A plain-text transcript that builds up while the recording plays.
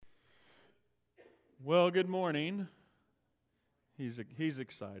Well, good morning. He's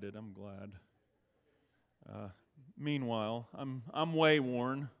excited. I'm glad. Meanwhile, I'm way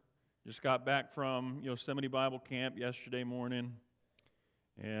worn. Just got back from Yosemite Bible Camp yesterday morning,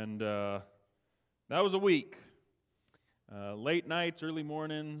 and that was a week. Late nights, early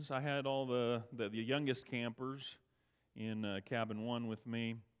mornings. I had all the youngest campers in cabin 1 with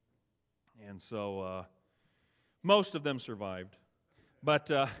me, and so most of them survived, but.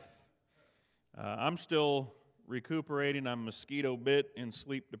 I'm still recuperating. I'm mosquito bit and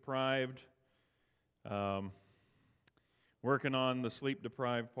sleep deprived. Working on the sleep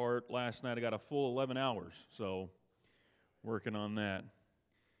deprived part. Last night I got a full 11 hours, so working on that.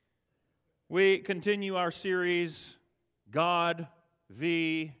 We continue our series, God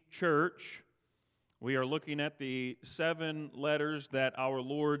v. Church. We are looking at the 7 letters that our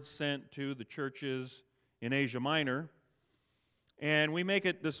Lord sent to the churches in Asia Minor. And we make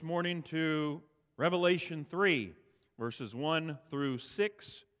it this morning to Revelation 3, verses 1 through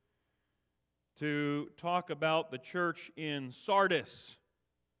 6, to talk about the church in Sardis,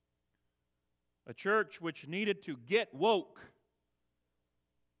 a church which needed to get woke.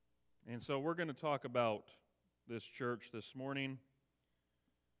 And so we're going to talk about this church this morning,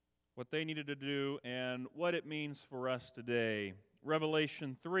 what they needed to do, and what it means for us today.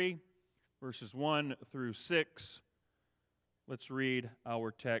 Revelation 3, verses 1 through 6. Let's read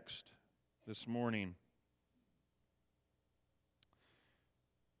our text this morning.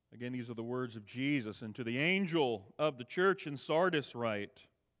 Again, these are the words of Jesus. And to the angel of the church in Sardis write,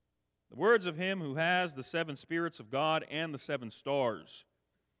 the words of him who has the 7 spirits of God and the 7 stars.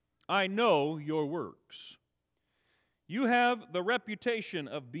 I know your works. You have the reputation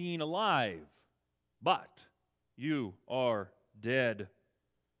of being alive, but you are dead.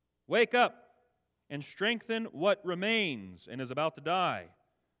 Wake up and strengthen what remains and is about to die.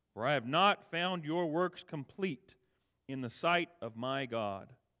 For I have not found your works complete in the sight of my God.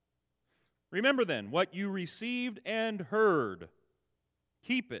 Remember then what you received and heard.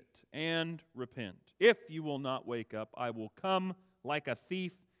 Keep it and repent. If you will not wake up, I will come like a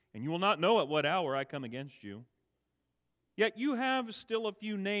thief, and you will not know at what hour I come against you. Yet you have still a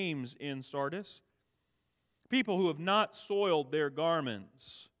few names in Sardis, people who have not soiled their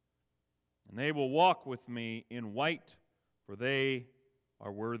garments. And they will walk with me in white, for they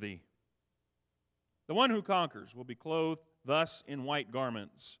are worthy. The one who conquers will be clothed thus in white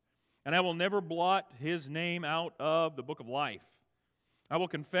garments, and I will never blot his name out of the book of life. I will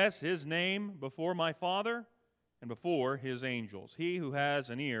confess his name before my Father and before his angels. He who has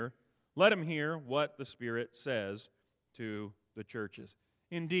an ear, let him hear what the Spirit says to the churches.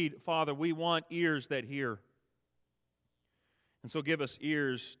 Indeed, Father, we want ears that hear. And so give us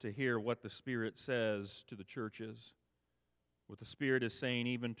ears to hear what the Spirit says to the churches, what the Spirit is saying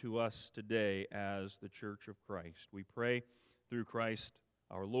even to us today as the church of Christ. We pray through Christ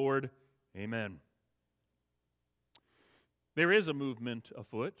our Lord. Amen. There is a movement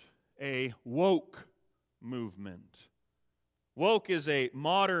afoot, a woke movement. Woke is a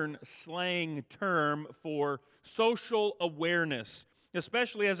modern slang term for social awareness,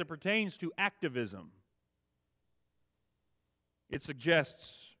 especially as it pertains to activism. It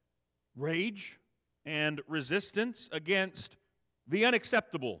suggests rage and resistance against the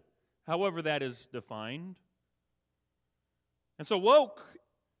unacceptable, however that is defined. And so woke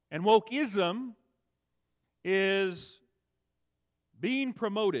and wokeism is being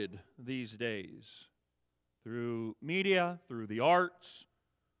promoted these days through media, through the arts,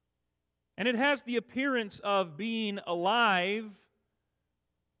 and it has the appearance of being alive,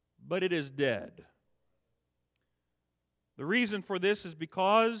 but it is dead. The reason for this is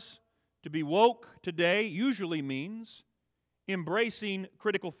because to be woke today usually means embracing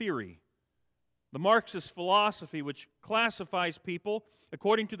critical theory, the Marxist philosophy which classifies people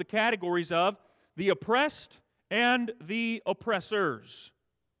according to the categories of the oppressed and the oppressors.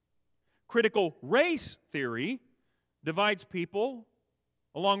 Critical race theory divides people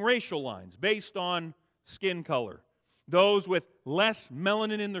along racial lines based on skin color. Those with less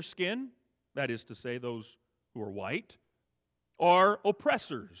melanin in their skin, that is to say those who are white, are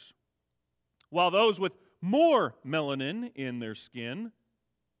oppressors, while those with more melanin in their skin,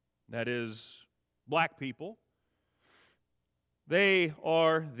 that is, black people, they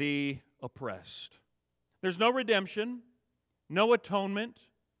are the oppressed. There's no redemption, no atonement,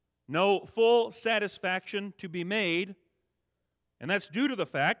 no full satisfaction to be made, and that's due to the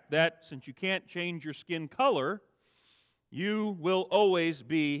fact that since you can't change your skin color, you will always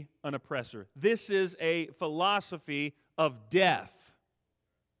be an oppressor. This is a philosophy of death.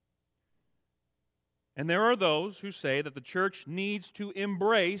 And there are those who say that the church needs to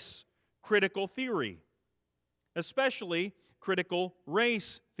embrace critical theory, especially critical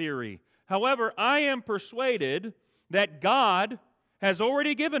race theory. However, I am persuaded that God has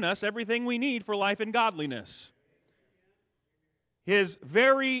already given us everything we need for life and godliness. His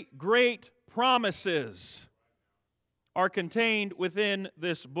very great promises are contained within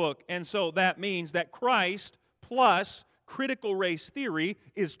this book. And so that means that Christ plus critical race theory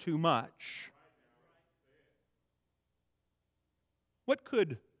is too much. What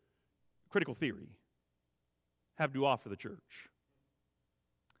could critical theory have to offer the church?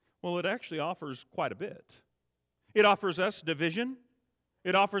 Well, it actually offers quite a bit. It offers us division.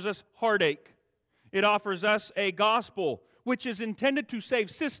 It offers us heartache. It offers us a gospel which is intended to save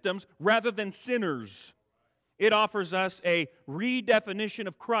systems rather than sinners. It offers us a redefinition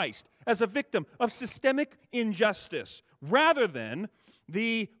of Christ as a victim of systemic injustice rather than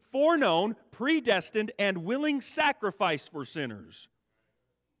the foreknown, predestined, and willing sacrifice for sinners.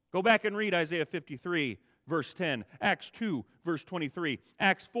 Go back and read Isaiah 53, verse 10, Acts 2, verse 23,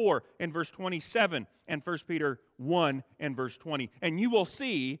 Acts 4, and verse 27, and 1 Peter 1, and verse 20. And you will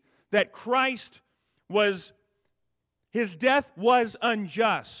see that His death was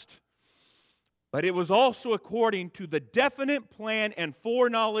unjust, but it was also according to the definite plan and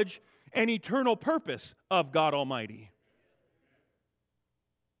foreknowledge and eternal purpose of God Almighty.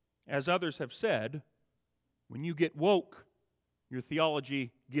 As others have said, when you get woke, your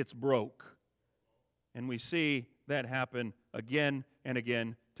theology gets broke. And we see that happen again and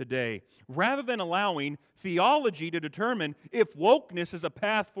again today. Rather than allowing theology to determine if wokeness is a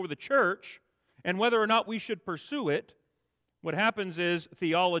path for the church and whether or not we should pursue it, what happens is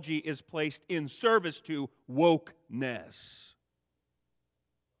theology is placed in service to wokeness.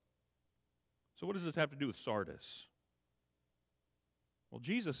 So what does this have to do with Sardis? Well,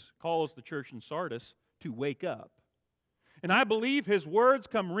 Jesus calls the church in Sardis to wake up. And I believe His words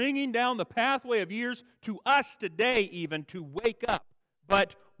come ringing down the pathway of years to us today even to wake up.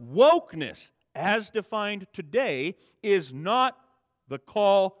 But wokeness, as defined today, is not the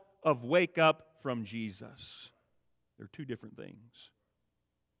call of wake up from Jesus. They're two different things.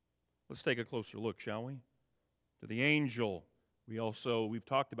 Let's take a closer look, shall we? To the angel. We've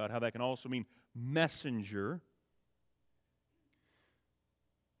talked about how that can also mean messenger.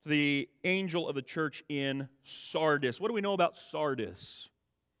 To the angel of the church in Sardis. What do we know about Sardis?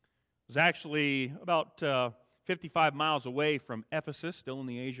 It was actually about 55 miles away from Ephesus, still in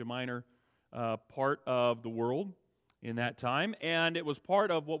the Asia Minor part of the world in that time. And it was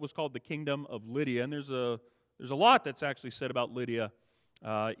part of what was called the Kingdom of Lydia. And there's a lot that's actually said about Lydia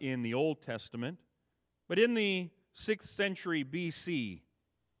in the Old Testament. But in the 6th century BC,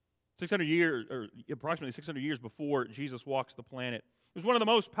 approximately 600 years before Jesus walks the planet, it was one of the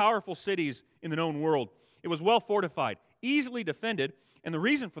most powerful cities in the known world. It was well fortified, easily defended, and the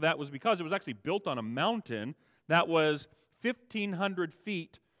reason for that was because it was actually built on a mountain that was 1,500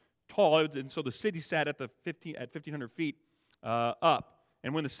 feet tall, and so the city sat at 1,500 feet up.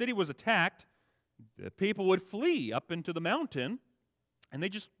 And when the city was attacked, the people would flee up into the mountain, and they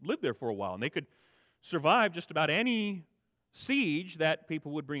just lived there for a while, and they could survive just about any siege that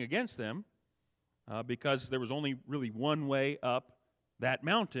people would bring against them because there was only really one way up that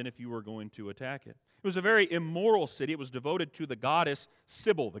mountain if you were going to attack it. It was a very immoral city. It was devoted to the goddess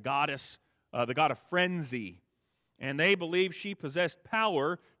Sybil, the god of frenzy. And they believed she possessed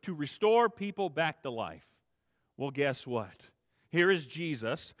power to restore people back to life. Well, guess what? Here is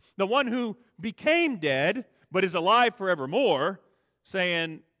Jesus, the one who became dead but is alive forevermore,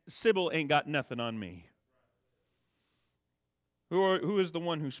 saying, Sybil ain't got nothing on me. Who is the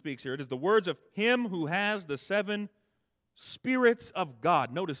one who speaks here? It is the words of Him who has the 7 spirits of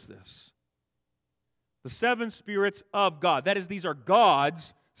God. Notice this. The 7 spirits of God. That is, these are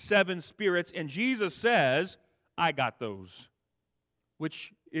God's 7 spirits. And Jesus says, I got those.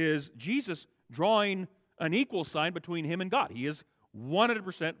 Which is Jesus drawing an equal sign between Him and God. He is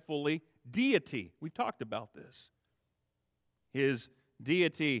 100% fully deity. We've talked about this. His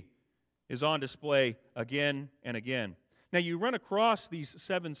deity is on display again and again. Now you run across these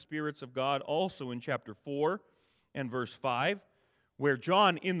 7 spirits of God also in chapter 4 and verse 5, where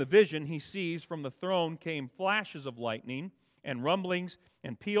John, in the vision, he sees from the throne came flashes of lightning and rumblings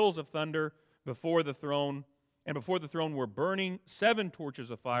and peals of thunder before the throne, and before the throne were burning 7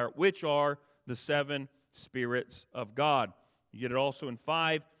 torches of fire, which are the 7 spirits of God. You get it also in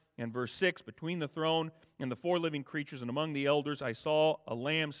 5 and verse 6, between the throne and the 4 living creatures and among the elders, I saw a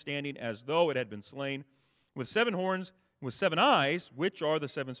lamb standing as though it had been slain, with 7 horns, with 7 eyes, which are the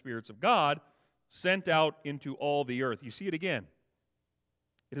 7 spirits of God, sent out into all the earth. You see it again.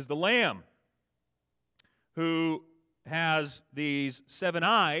 It is the Lamb who has these 7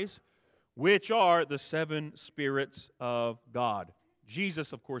 eyes, which are the seven spirits of God.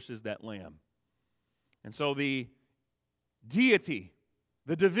 Jesus, of course, is that Lamb. And so the deity,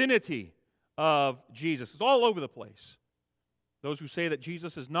 the divinity of Jesus is all over the place. Those who say that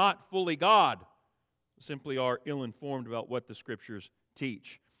Jesus is not fully God simply are ill-informed about what the Scriptures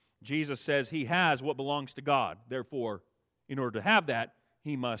teach. Jesus says he has what belongs to God. Therefore, in order to have that,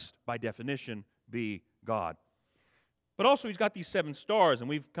 he must, by definition, be God. But also, he's got these seven stars, and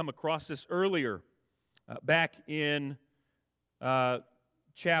we've come across this earlier, back in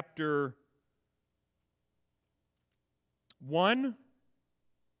chapter 1.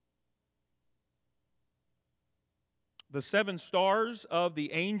 The seven stars of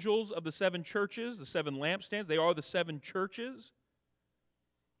the angels of the seven churches, the seven lampstands, they are the seven churches.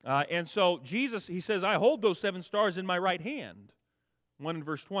 And so Jesus, he says, I hold those seven stars in my right hand. 1 in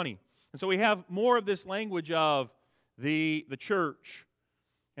verse 20. And so we have more of this language of the church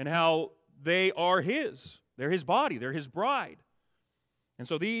and how they are his. They're his body. They're his bride. And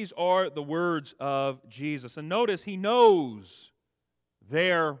so these are the words of Jesus. And notice he knows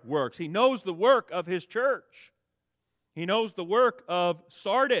their works. He knows the work of his church. He knows the work of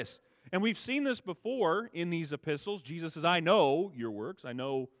Sardis. And we've seen this before in these epistles. Jesus says, I know your works. I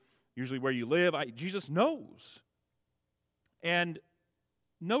know usually where you live. Jesus knows. And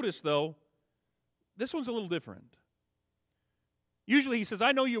notice, though, this one's a little different. Usually he says,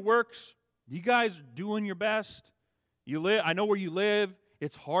 I know your works. You guys are doing your best. I know where you live.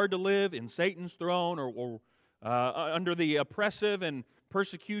 It's hard to live in Satan's throne or under the oppressive and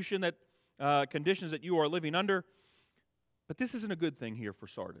persecution conditions that you are living under. But this isn't a good thing here for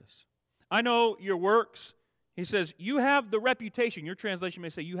Sardis. I know your works. He says, you have the reputation. Your translation may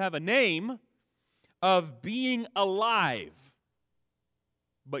say, you have a name of being alive,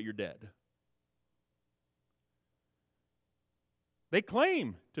 but you're dead. They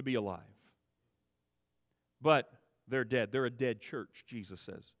claim to be alive, but they're dead. They're a dead church, Jesus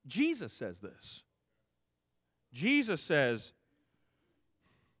says. Jesus says this. Jesus says,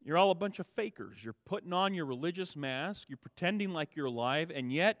 you're all a bunch of fakers. You're putting on your religious mask. You're pretending like you're alive,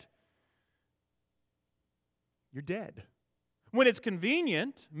 and yet you're dead. When it's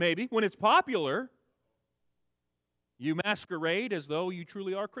convenient, maybe, when it's popular, you masquerade as though you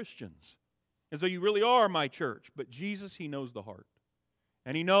truly are Christians, as though you really are my church. But Jesus, he knows the heart.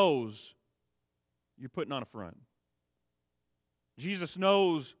 And he knows you're putting on a front. Jesus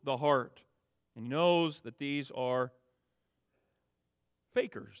knows the heart. And he knows that these are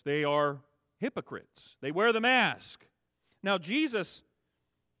fakers. They are hypocrites. They wear the mask. Now, Jesus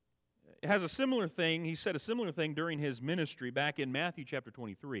has a similar thing. He said a similar thing during his ministry back in Matthew chapter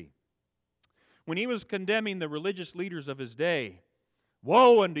 23. When he was condemning the religious leaders of his day,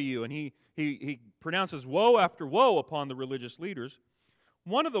 woe unto you, and he pronounces woe after woe upon the religious leaders.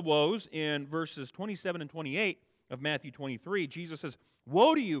 One of the woes in verses 27 and 28 of Matthew 23, Jesus says,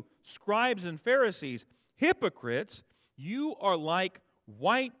 woe to you, scribes and Pharisees, hypocrites, you are like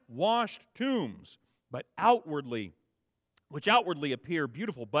whitewashed tombs, which outwardly appear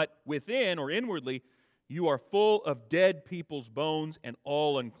beautiful, but within or inwardly you are full of dead people's bones and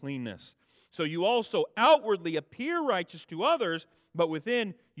all uncleanness. So you also outwardly appear righteous to others, but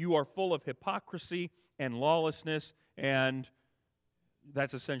within you are full of hypocrisy and lawlessness. And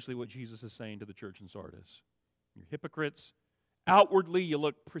that's essentially what Jesus is saying to the church in Sardis. You're hypocrites. Outwardly you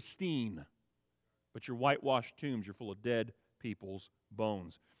look pristine, but you're whitewashed tombs. You're full of dead people's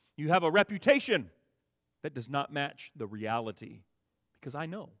bones. You have a reputation that does not match the reality, because I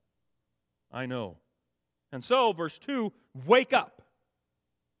know. And so, verse 2, wake up.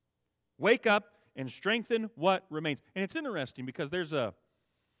 Wake up and strengthen what remains. And it's interesting because I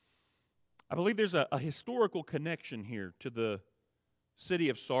believe there's a historical connection here to the city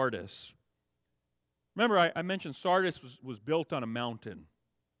of Sardis. Remember, I mentioned Sardis was built on a mountain.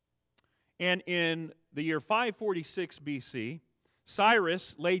 And in the year 546 BC,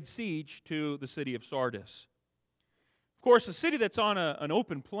 Cyrus laid siege to the city of Sardis. Of course, a city that's on an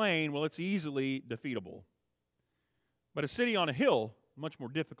open plain, well, it's easily defeatable. But a city on a hill, much more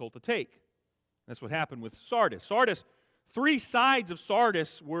difficult to take. That's what happened with Sardis. Sardis, three sides of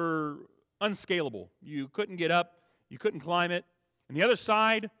Sardis were unscalable. You couldn't get up, you couldn't climb it. And the other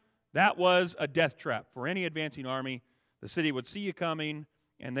side, that was a death trap for any advancing army. The city would see you coming,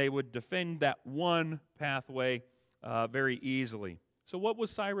 and they would defend that one pathway very easily. So what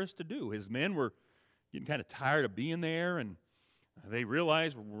was Cyrus to do? His men were getting kind of tired of being there, and they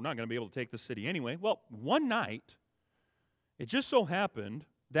realized we're not going to be able to take the city anyway. Well, one night, it just so happened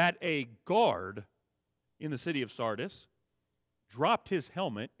that a guard in the city of Sardis dropped his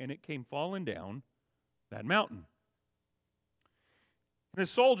helmet, and it came falling down that mountain. This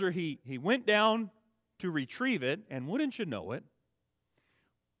soldier, he went down to retrieve it, and wouldn't you know it,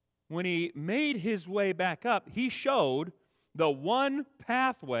 when he made his way back up, he showed the one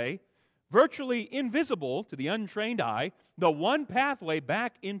pathway, virtually invisible to the untrained eye, the one pathway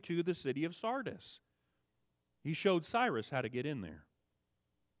back into the city of Sardis. He showed Cyrus how to get in there.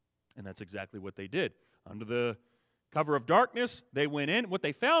 And that's exactly what they did. Under the cover of darkness, they went in. What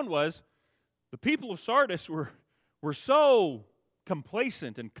they found was the people of Sardis were so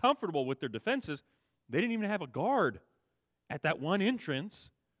complacent and comfortable with their defenses, they didn't even have a guard at that one entrance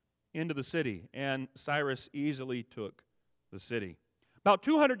into the city. And Cyrus easily took the city. About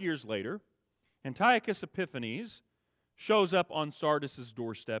 200 years later, Antiochus Epiphanes shows up on Sardis'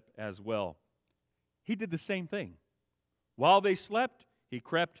 doorstep as well. He did the same thing. While they slept, he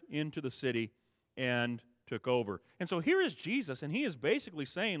crept into the city and took over. And so here is Jesus, and he is basically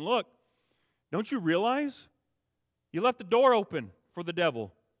saying, look, don't you realize you left the door open for the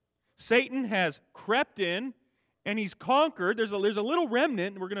devil? Satan has crept in, and he's conquered. There's a little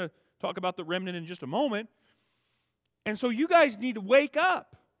remnant, and we're going to talk about the remnant in just a moment. And so you guys need to wake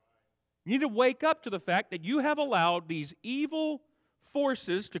up. You need to wake up to the fact that you have allowed these evil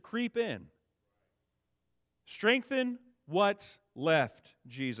forces to creep in. Strengthen what's left,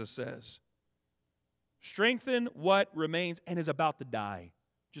 Jesus says. Strengthen what remains and is about to die,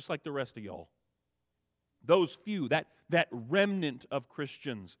 just like the rest of y'all. Those few, that remnant of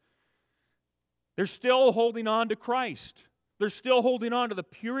Christians, they're still holding on to Christ. They're still holding on to the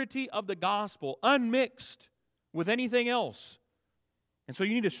purity of the gospel, unmixed with anything else. And so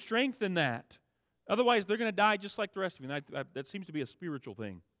you need to strengthen that. Otherwise, they're going to die just like the rest of you. And that seems to be a spiritual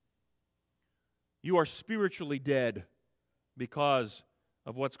thing. You are spiritually dead because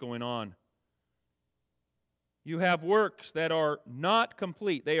of what's going on. You have works that are not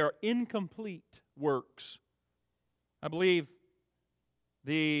complete. They are incomplete works. I believe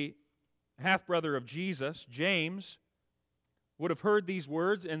the half-brother of Jesus, James, would have heard these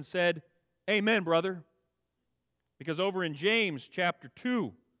words and said, "Amen, brother." Because over in James chapter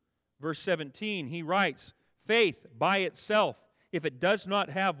 2, verse 17, he writes, "Faith by itself, if it does not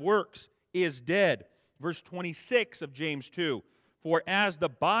have works, is dead." Verse 26 of James 2, "For as the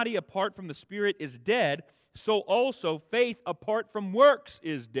body apart from the spirit is dead, so also faith apart from works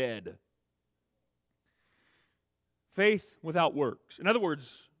is dead." Faith without works. In other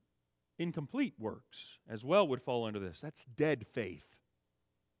words, incomplete works as well would fall under this. That's dead faith.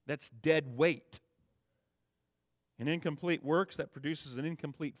 That's dead weight. An incomplete works that produces an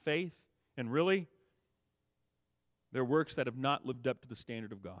incomplete faith, and really, they're works that have not lived up to the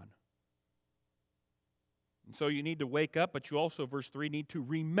standard of God. And so you need to wake up, but you also, verse 3, need to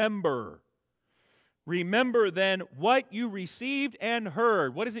remember. Remember then what you received and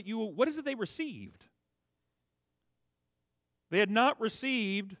heard. What is it they received? They had not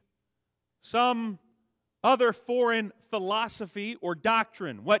received some other foreign philosophy or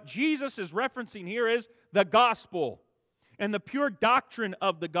doctrine. What Jesus is referencing here is the gospel and the pure doctrine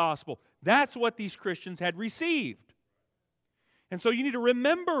of the gospel. That's what these Christians had received. And so you need to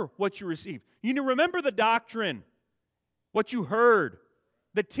remember what you received. You need to remember the doctrine, what you heard,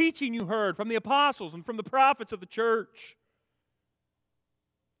 the teaching you heard from the apostles and from the prophets of the church.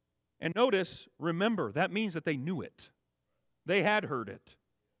 And notice, remember, that means that they knew it. They had heard it.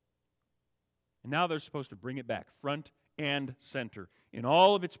 And now they're supposed to bring it back, front and center, in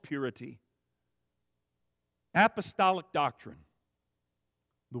all of its purity. Apostolic doctrine,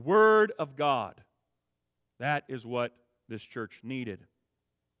 the Word of God, that is what this church needed.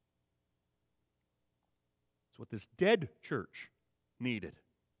 It's what this dead church needed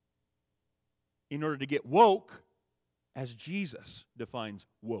in order to get woke as Jesus defines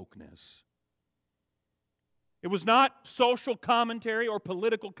wokeness. It was not social commentary or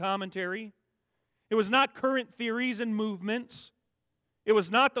political commentary. It was not current theories and movements. It was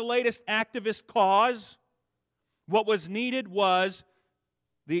not the latest activist cause. What was needed was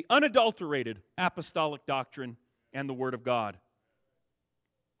the unadulterated apostolic doctrine and the Word of God.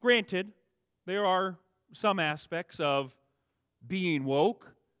 Granted, there are some aspects of being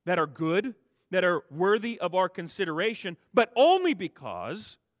woke that are good, that are worthy of our consideration, but only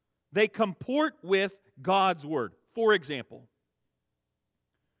because they comport with God's Word. For example,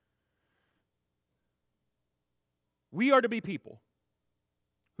 we are to be people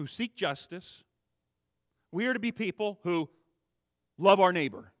who seek justice. We are to be people who love our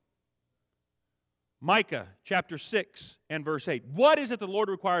neighbor. Micah chapter 6 and verse 8. What is it the Lord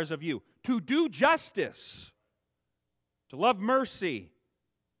requires of you? To do justice, to love mercy.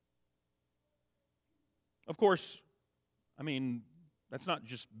 Of course, that's not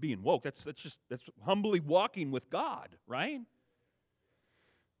just being woke. That's humbly walking with God, right?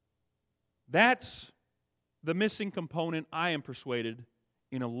 That's the missing component, I am persuaded,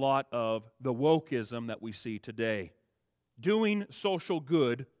 in a lot of the wokeism that we see today. Doing social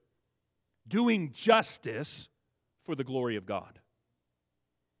good, doing justice for the glory of God.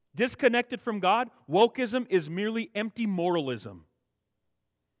 Disconnected from God, wokeism is merely empty moralism.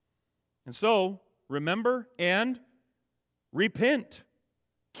 And so, remember and repent.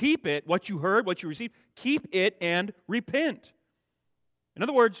 Keep it, what you heard, what you received, keep it and repent. In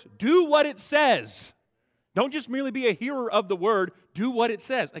other words, do what it says. Don't just merely be a hearer of the word, do what it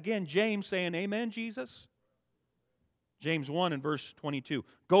says. Again, James saying, amen, Jesus? James 1 and verse 22.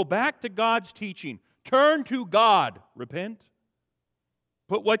 Go back to God's teaching. Turn to God. Repent.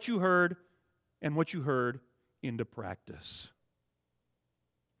 Put what you heard and what you heard into practice.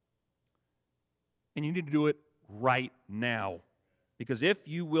 And you need to do it right now. Because if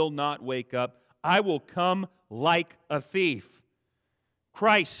you will not wake up, I will come like a thief.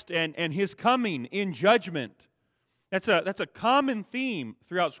 Christ and His coming in judgment. That's a common theme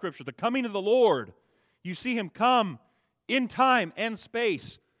throughout Scripture. The coming of the Lord. You see Him come in time and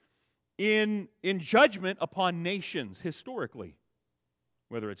space in judgment upon nations historically.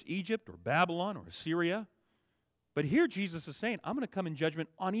 Whether it's Egypt or Babylon or Assyria. But here Jesus is saying, I'm going to come in judgment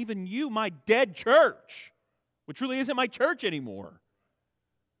on even you, my dead church, which really isn't my church anymore.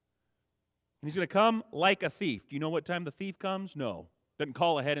 And He's going to come like a thief. Do you know what time the thief comes? No. Doesn't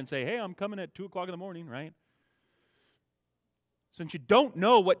call ahead and say, hey, I'm coming at 2 o'clock in the morning, right? Since you don't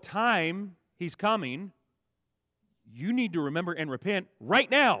know what time He's coming, you need to remember and repent right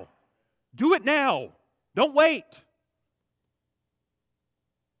now. Do it now. Don't wait.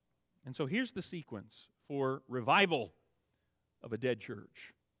 And so here's the sequence for revival of a dead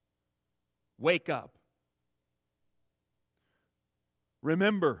church. Wake up.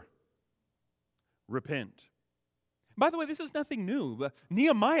 Remember. Repent. By the way, this is nothing new.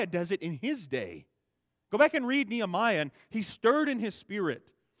 Nehemiah does it in his day. Go back and read Nehemiah, and he's stirred in his spirit.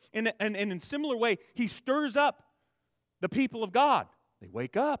 And in a similar way, he stirs up the people of God. They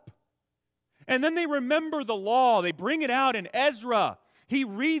wake up. And then they remember the law. They bring it out in Ezra. He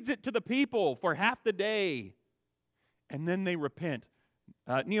reads it to the people for half the day. And then they repent.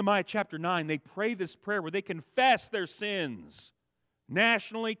 Nehemiah chapter 9, they pray this prayer where they confess their sins.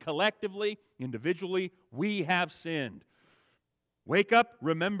 Nationally, collectively, individually, we have sinned. Wake up,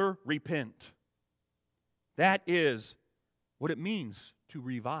 remember, repent. That is what it means to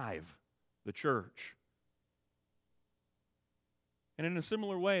revive the church. And in a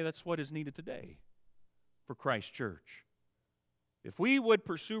similar way, that's what is needed today for Christ's church. If we would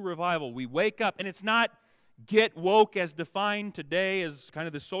pursue revival, we wake up, and it's not get woke as defined today as kind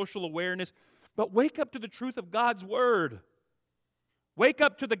of the social awareness, but wake up to the truth of God's Word. Wake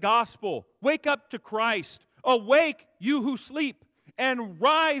up to the gospel. Wake up to Christ. Awake, you who sleep, and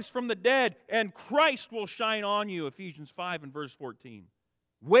rise from the dead, and Christ will shine on you, Ephesians 5 and verse 14.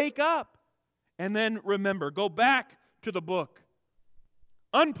 Wake up, and then remember, go back to the book.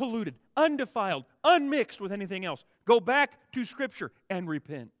 Unpolluted, undefiled, unmixed with anything else. Go back to Scripture and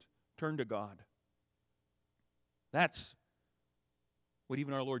repent. Turn to God. That's what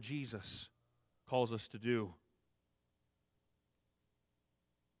even our Lord Jesus calls us to do.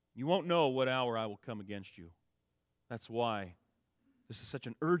 You won't know what hour I will come against you. That's why this is such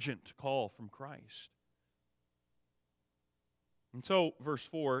an urgent call from Christ. And so, verse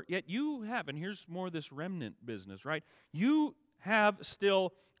 4, yet you have, and here's more of this remnant business, right? You have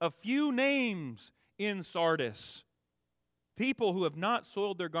still a few names in Sardis. People who have not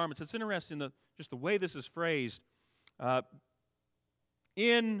soiled their garments. It's interesting, just the way this is phrased.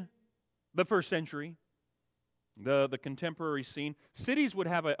 In the first century, the contemporary scene, cities would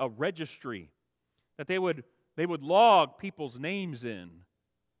have a registry that they would log people's names in.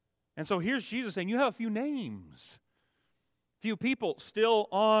 And so here's Jesus saying, you have a few names. Few people still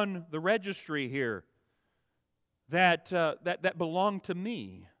on the registry here that belong to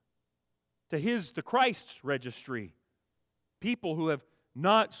me, to Christ's registry. People who have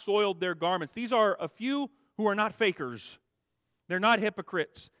not soiled their garments. These are a few who are not fakers. They're not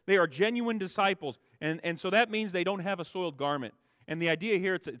hypocrites. They are genuine disciples. And so that means they don't have a soiled garment. And the idea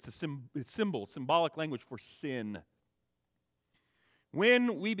here, it's symbolic language for sin.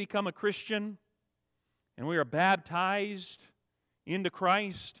 When we become a Christian and we are baptized into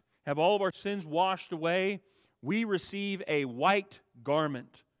Christ, have all of our sins washed away, we receive a white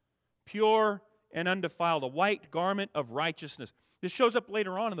garment, pure and undefiled, a white garment of righteousness. This shows up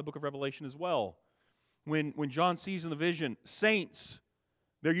later on in the book of Revelation as well. When John sees in the vision saints,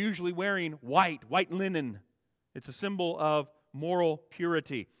 they're usually wearing white linen. It's a symbol of moral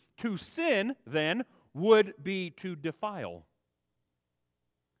purity. To sin, then, would be to defile.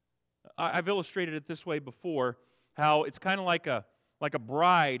 I've illustrated it this way before, how it's kind of like a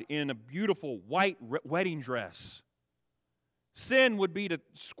bride in a beautiful white wedding dress. Sin would be to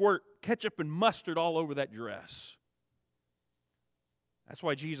squirt ketchup and mustard all over that dress. That's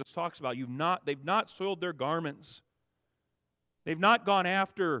why Jesus talks about they've not soiled their garments. They've not gone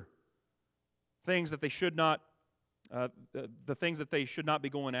after things that they should not, the things that they should not be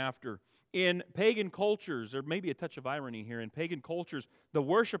going after. In pagan cultures, there may be a touch of irony here, in pagan cultures, the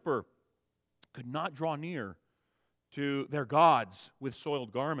worshiper could not draw near to their gods with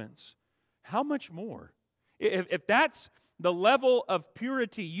soiled garments. How much more? If that's the level of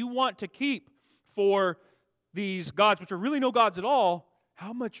purity you want to keep for these gods, which are really no gods at all,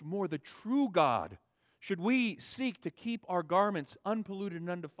 how much more the true God should we seek to keep our garments unpolluted and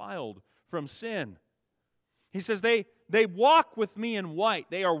undefiled from sin? He says, they walk with me in white.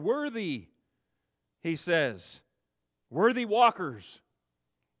 They are worthy, he says. Worthy walkers.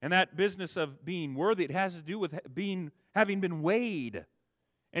 And that business of being worthy, it has to do with having been weighed.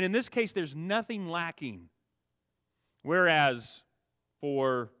 And in this case, there's nothing lacking. Whereas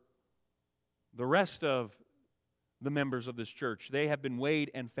for the rest of the members of this church, they have been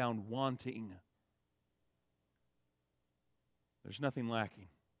weighed and found wanting. There's nothing lacking.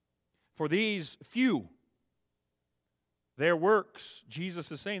 For these few, their works,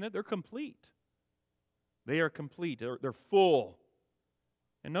 Jesus is saying that they're complete. They are complete. They're full.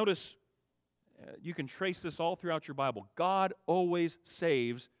 And notice, you can trace this all throughout your Bible. God always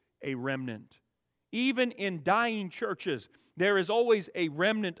saves a remnant. Even in dying churches, there is always a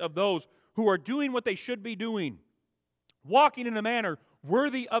remnant of those who are doing what they should be doing, walking in a manner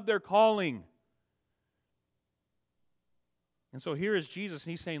worthy of their calling. And so here is Jesus,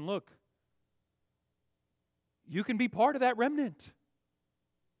 and he's saying, look, you can be part of that remnant.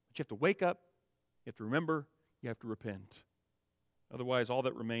 But you have to wake up, you have to remember, you have to repent. Otherwise, all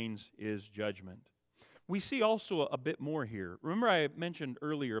that remains is judgment. We see also a bit more here. Remember I mentioned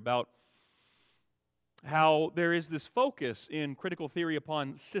earlier about how there is this focus in critical theory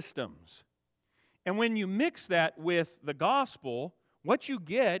upon systems. And when you mix that with the gospel, what you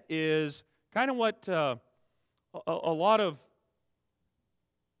get is kind of what a lot of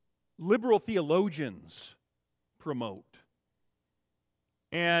liberal theologians promote.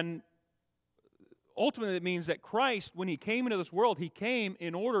 And ultimately it means that Christ, when he came into this world, he came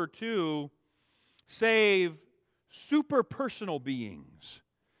in order to save super-personal beings.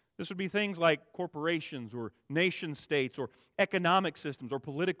 This would be things like corporations or nation states or economic systems or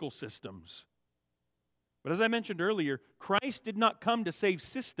political systems. But as I mentioned earlier, Christ did not come to save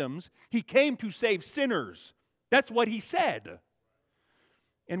systems. He came to save sinners. That's what he said.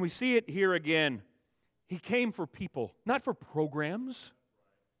 And we see it here again. He came for people, not for programs.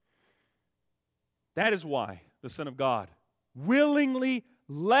 That is why the Son of God willingly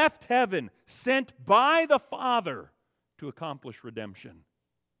left heaven, sent by the Father to accomplish redemption.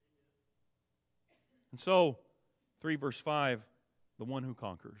 And so, 3 verse 5, the one who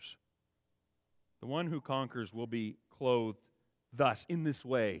conquers. The one who conquers will be clothed thus, in this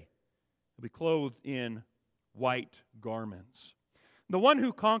way. He'll be clothed in white garments. The one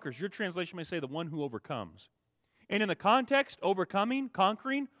who conquers, your translation may say the one who overcomes. And in the context, overcoming,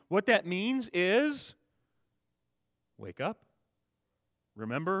 conquering, what that means is wake up,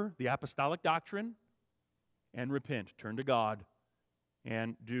 remember the apostolic doctrine, and repent. Turn to God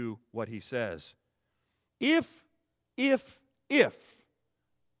and do what he says. If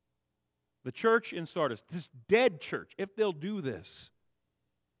the church in Sardis, this dead church, if they'll do this,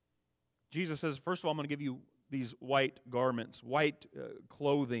 Jesus says, first of all, I'm going to give you these white garments, white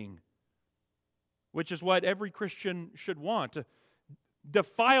clothing, which is what every Christian should want.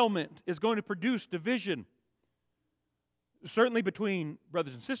 Defilement is going to produce division, certainly between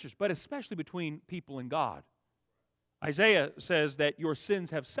brothers and sisters, but especially between people and God. Isaiah says that your sins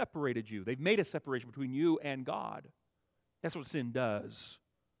have separated you. They've made a separation between you and God. That's what sin does.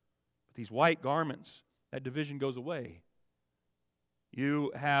 But these white garments, that division goes away.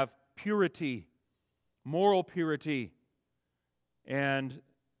 You have purity, moral purity, and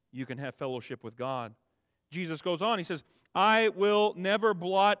you can have fellowship with God. Jesus goes on, he says, I will never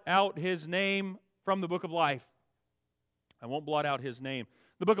blot out his name from the book of life. I won't blot out his name.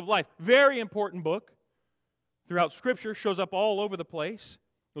 The book of life, very important book throughout Scripture, shows up all over the place,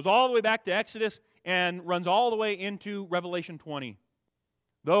 goes all the way back to Exodus and runs all the way into Revelation 20.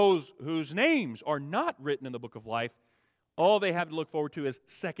 Those whose names are not written in the book of life, all they have to look forward to is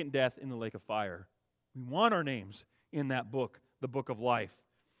second death in the lake of fire. We want our names in that book, the book of life.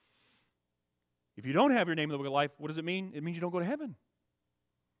 If you don't have your name in the book of life, what does it mean? It means you don't go to heaven.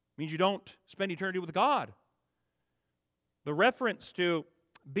 It means you don't spend eternity with God. The reference to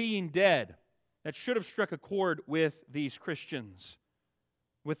being dead that should have struck a chord with these Christians,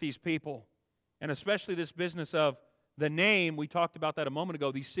 with these people. And especially this business of the name, we talked about that a moment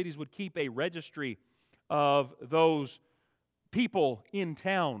ago. These cities would keep a registry of those people in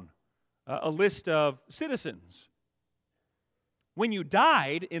town, a list of citizens. When you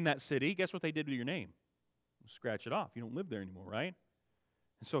died in that city, guess what they did to your name? Scratch it off. You don't live there anymore, right?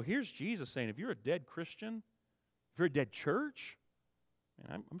 And so here's Jesus saying, if you're a dead Christian, if you're a dead church,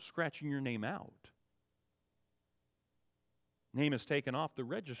 man, I'm scratching your name out. Name is taken off the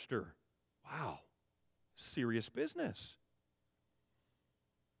register. Wow. Serious business.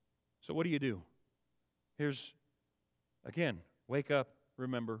 So what do? Here's, again, wake up,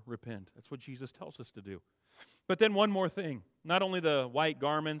 remember, repent. That's what Jesus tells us to do. But then one more thing. Not only the white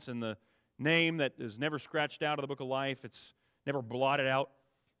garments and the name that is never scratched out of the book of life, it's never blotted out.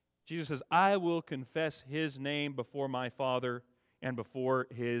 Jesus says, I will confess His name before my Father and before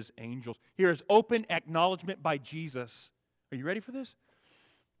His angels. Here is open acknowledgement by Jesus. Are you ready for this?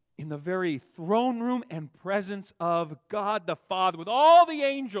 In the very throne room and presence of God the Father with all the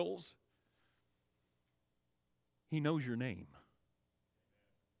angels, He knows your name.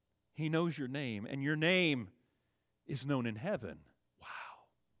 He knows your name, and your name is known in heaven. Wow.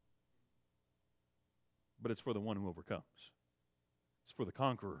 But it's for the one who overcomes. It's for the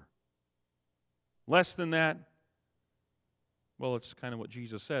conqueror. Less than that, well, it's kind of what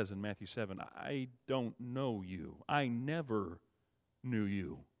Jesus says in Matthew 7. I don't know you. I never knew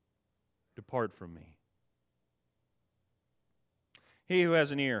you. Depart from me. He who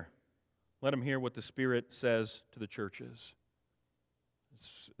has an ear, let him hear what the Spirit says to the churches.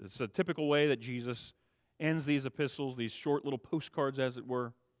 It's a typical way that Jesus ends these epistles, these short little postcards, as it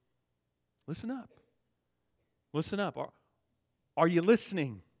were. Listen up. Listen up. Are you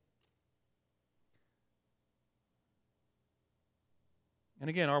listening? And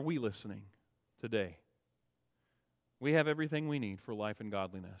again, are we listening today? We have everything we need for life and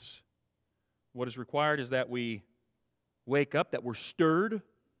godliness. What is required is that we wake up, that we're stirred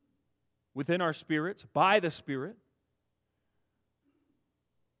within our spirits by the Spirit.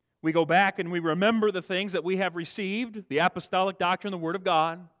 We go back and we remember the things that we have received, the apostolic doctrine, the Word of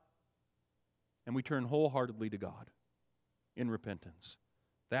God, and we turn wholeheartedly to God in repentance.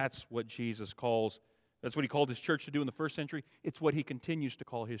 That's what Jesus calls, that's what He called His church to do in the first century. It's what He continues to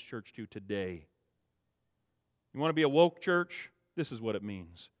call His church to today. You want to be a woke church? This is what it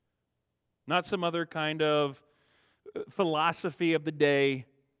means. Not some other kind of philosophy of the day.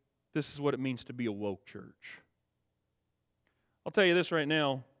 This is what it means to be a woke church. I'll tell you this right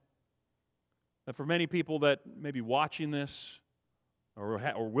now, that for many people that may be watching this or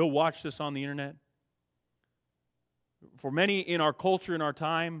will watch this on the internet, for many in our culture, in our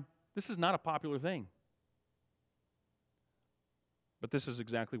time, this is not a popular thing. But this is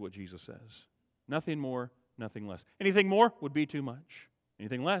exactly what Jesus says. Nothing more, nothing less. Anything more would be too much.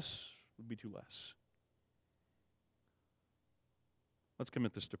 Anything less would be too less. Let's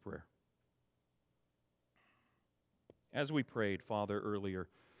commit this to prayer. As we prayed, Father, earlier,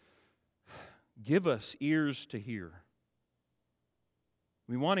 give us ears to hear.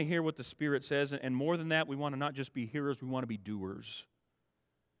 We want to hear what the Spirit says, and more than that, we want to not just be hearers, we want to be doers.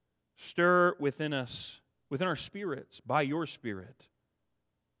 Stir within us, within our spirits, by your Spirit,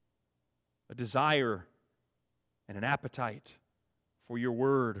 a desire and an appetite for your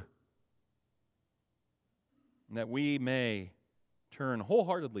word, and that we may turn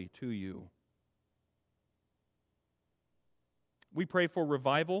wholeheartedly to you. We pray for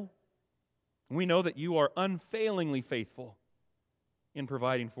revival. We know that you are unfailingly faithful in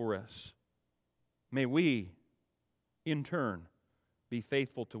providing for us. May we, in turn, be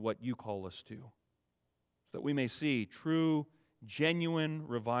faithful to what you call us to, so that we may see true, genuine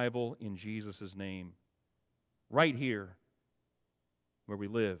revival in Jesus' name, right here, where we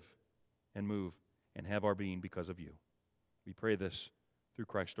live and move and have our being because of you. We pray this through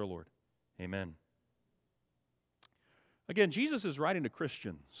Christ our Lord. Amen. Again, Jesus is writing to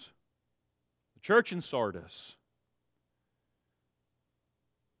Christians, the church in Sardis.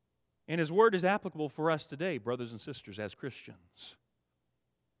 And His word is applicable for us today, brothers and sisters, as Christians.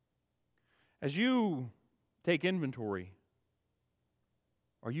 As you take inventory,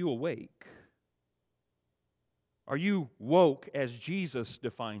 are you awake? Are you woke as Jesus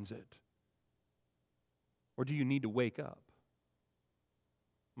defines it? Or do you need to wake up?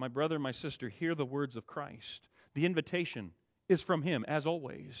 My brother, my sister, hear the words of Christ. The invitation is from Him, as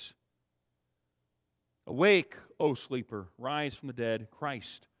always. Awake, O sleeper, rise from the dead.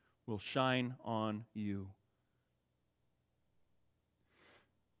 Christ will shine on you.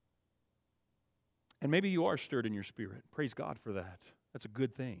 And maybe you are stirred in your spirit. Praise God for that. That's a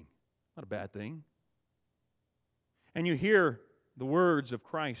good thing, not a bad thing. And you hear the words of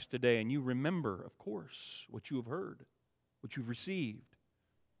Christ today, and you remember, of course, what you have heard, what you've received,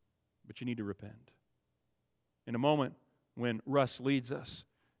 but you need to repent. In a moment when Russ leads us,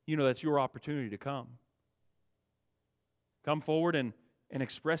 you know that's your opportunity to come. Come forward and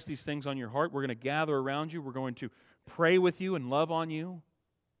express these things on your heart. We're going to gather around you. We're going to pray with you and love on you.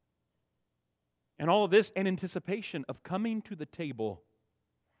 And all of this in anticipation of coming to the table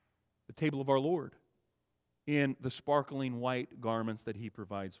of our Lord, in the sparkling white garments that He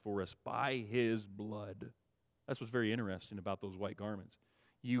provides for us by His blood. That's what's very interesting about those white garments.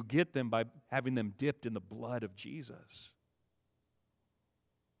 You get them by having them dipped in the blood of Jesus.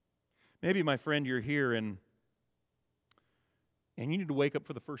 Maybe, my friend, you're here and you need to wake up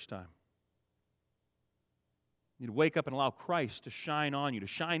for the first time. You need to wake up and allow Christ to shine on you, to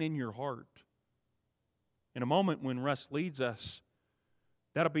shine in your heart. In a moment when Russ leads us,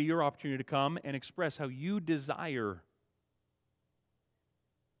 that'll be your opportunity to come and express how you desire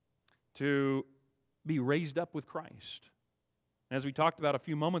to be raised up with Christ. And as we talked about a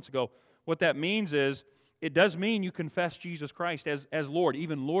few moments ago, what that means is, it does mean you confess Jesus Christ as Lord,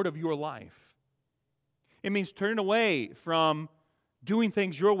 even Lord of your life. It means turning away from doing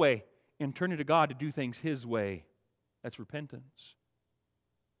things your way and turning to God to do things His way. That's repentance.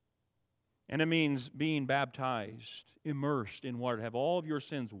 And it means being baptized, immersed in water, to have all of your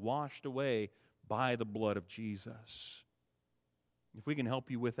sins washed away by the blood of Jesus. If we can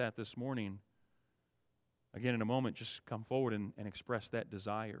help you with that this morning, again in a moment, just come forward and express that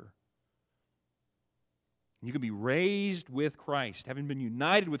desire. You can be raised with Christ, having been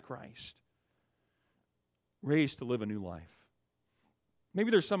united with Christ, raised to live a new life.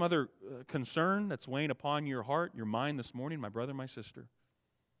 Maybe there's some other concern that's weighing upon your heart, your mind this morning, my brother, my sister.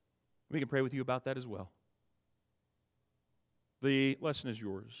 We can pray with you about that as well. The lesson is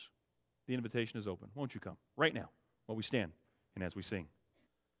yours. The invitation is open. Won't you come right now while we stand and as we sing?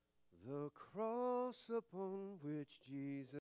 The cross upon which Jesus